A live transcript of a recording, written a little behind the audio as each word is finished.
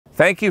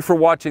Thank you for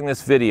watching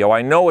this video.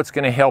 I know it's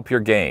going to help your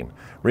game.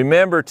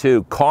 Remember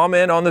to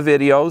comment on the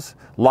videos,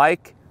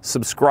 like,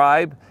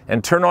 subscribe,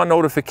 and turn on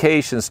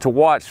notifications to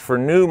watch for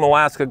new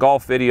Malaska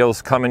Golf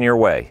videos coming your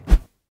way.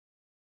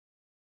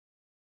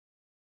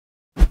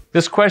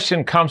 This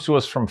question comes to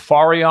us from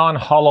Farian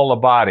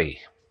Halalabadi.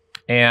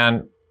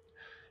 And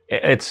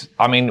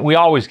we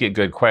always get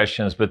good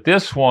questions, but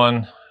this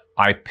one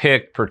I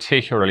picked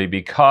particularly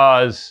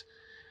because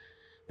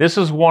this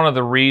is one of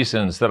the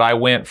reasons that I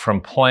went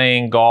from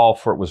playing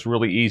golf where it was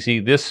really easy.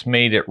 This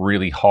made it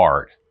really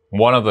hard.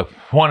 One of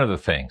the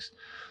things.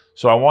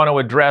 So I want to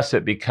address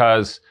it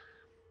because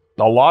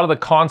a lot of the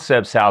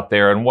concepts out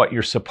there and what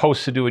you're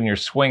supposed to do in your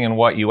swing and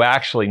what you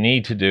actually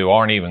need to do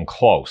aren't even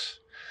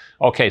close.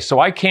 Okay, so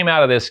I came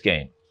out of this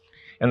game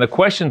and the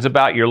question's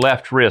about your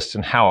left wrist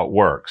and how it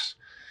works.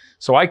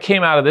 So I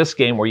came out of this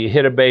game where you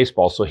hit a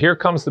baseball. So here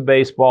comes the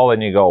baseball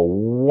and you go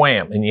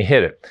wham and you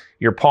hit it.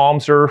 Your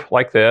palms are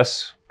like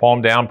this,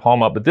 palm down,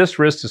 palm up, but this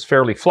wrist is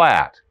fairly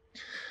flat.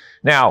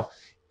 Now,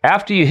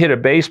 after you hit a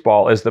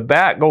baseball, as the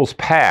bat goes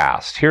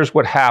past, here's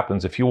what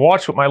happens. If you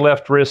watch what my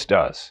left wrist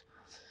does.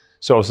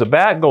 So as the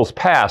bat goes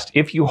past,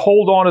 if you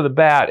hold on to the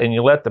bat and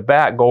you let the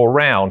bat go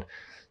around,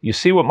 you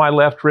see what my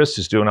left wrist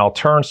is doing. I'll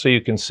turn so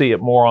you can see it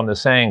more on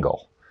this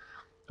angle.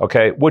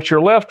 Okay, what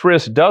your left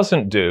wrist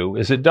doesn't do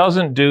is it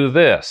doesn't do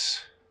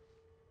this.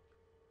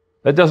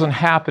 That doesn't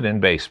happen in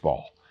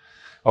baseball.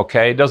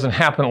 Okay, it doesn't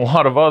happen in a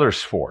lot of other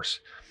sports.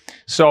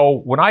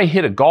 So when I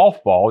hit a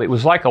golf ball, it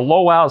was like a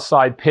low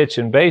outside pitch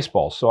in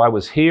baseball. So I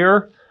was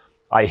here,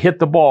 I hit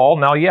the ball.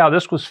 Now, yeah,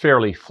 this was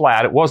fairly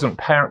flat. It wasn't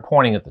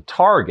pointing at the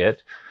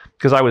target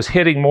because I was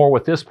hitting more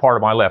with this part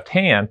of my left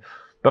hand,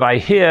 but I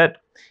hit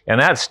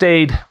and that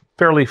stayed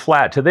fairly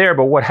flat to there.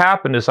 But what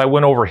happened is I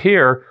went over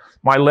here,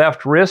 my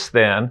left wrist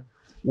then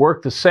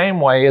worked the same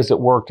way as it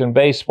worked in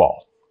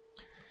baseball.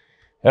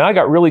 And I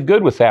got really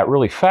good with that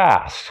really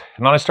fast.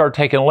 And then I started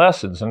taking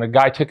lessons and the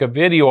guy took a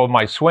video of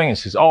my swing and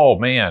says, oh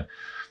man,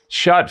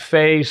 shut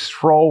face,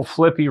 throw,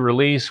 flippy,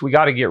 release, we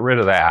got to get rid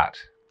of that.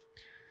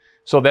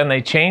 So then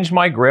they changed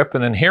my grip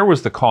and then here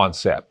was the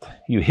concept.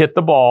 You hit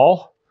the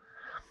ball,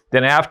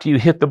 then after you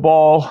hit the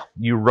ball,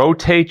 you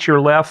rotate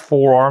your left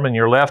forearm and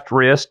your left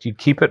wrist, you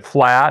keep it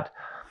flat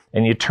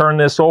and you turn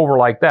this over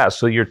like that.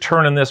 So you're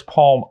turning this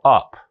palm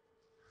up.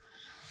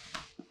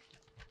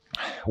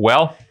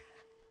 Well,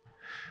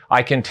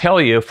 I can tell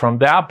you from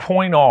that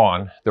point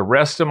on, the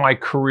rest of my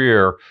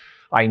career,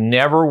 I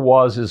never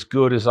was as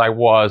good as I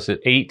was at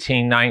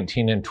 18,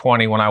 19, and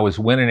 20 when I was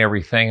winning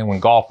everything and when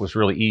golf was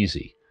really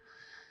easy.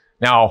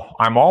 Now,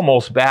 I'm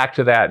almost back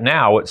to that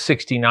now at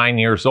 69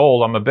 years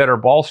old. I'm a better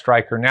ball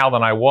striker now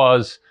than I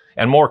was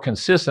and more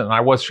consistent than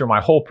I was through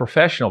my whole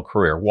professional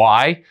career.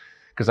 Why?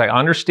 Because I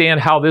understand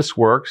how this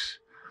works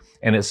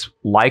and it's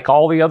like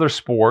all the other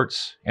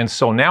sports. And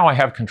so now I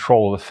have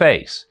control of the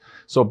face.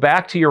 So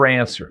back to your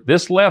answer.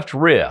 This left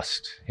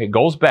wrist, it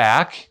goes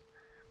back,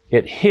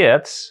 it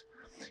hits,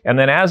 and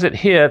then as it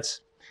hits,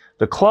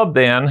 the club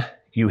then,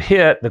 you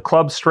hit, the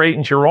club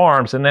straightens your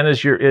arms, and then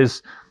as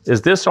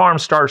this arm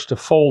starts to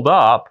fold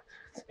up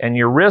and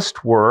your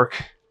wrist work,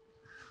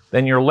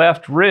 then your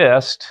left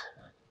wrist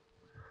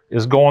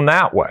is going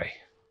that way.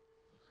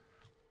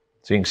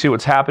 So you can see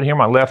what's happening here.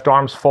 My left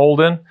arm's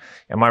folding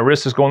and my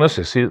wrist is going this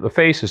way. See what the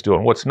face is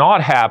doing. What's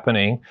not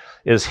happening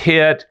is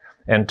hit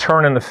and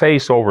turning the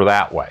face over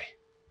that way.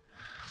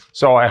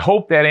 So I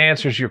hope that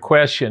answers your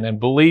question. And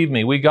believe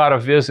me, we got to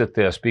visit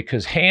this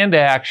because hand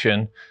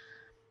action,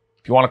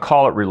 if you want to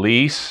call it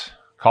release,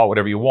 call it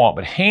whatever you want,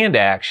 but hand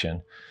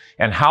action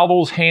and how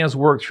those hands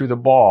work through the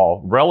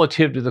ball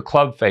relative to the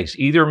club face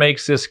either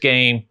makes this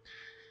game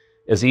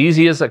as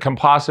easy as it can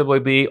possibly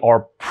be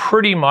or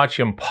pretty much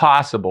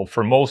impossible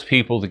for most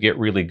people to get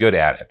really good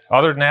at it.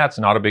 Other than that, it's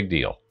not a big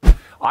deal.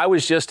 I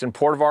was just in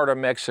Puerto Vallarta,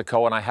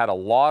 Mexico, and I had a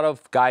lot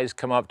of guys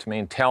come up to me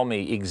and tell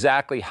me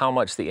exactly how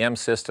much the M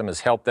system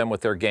has helped them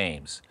with their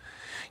games.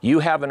 You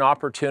have an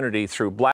opportunity through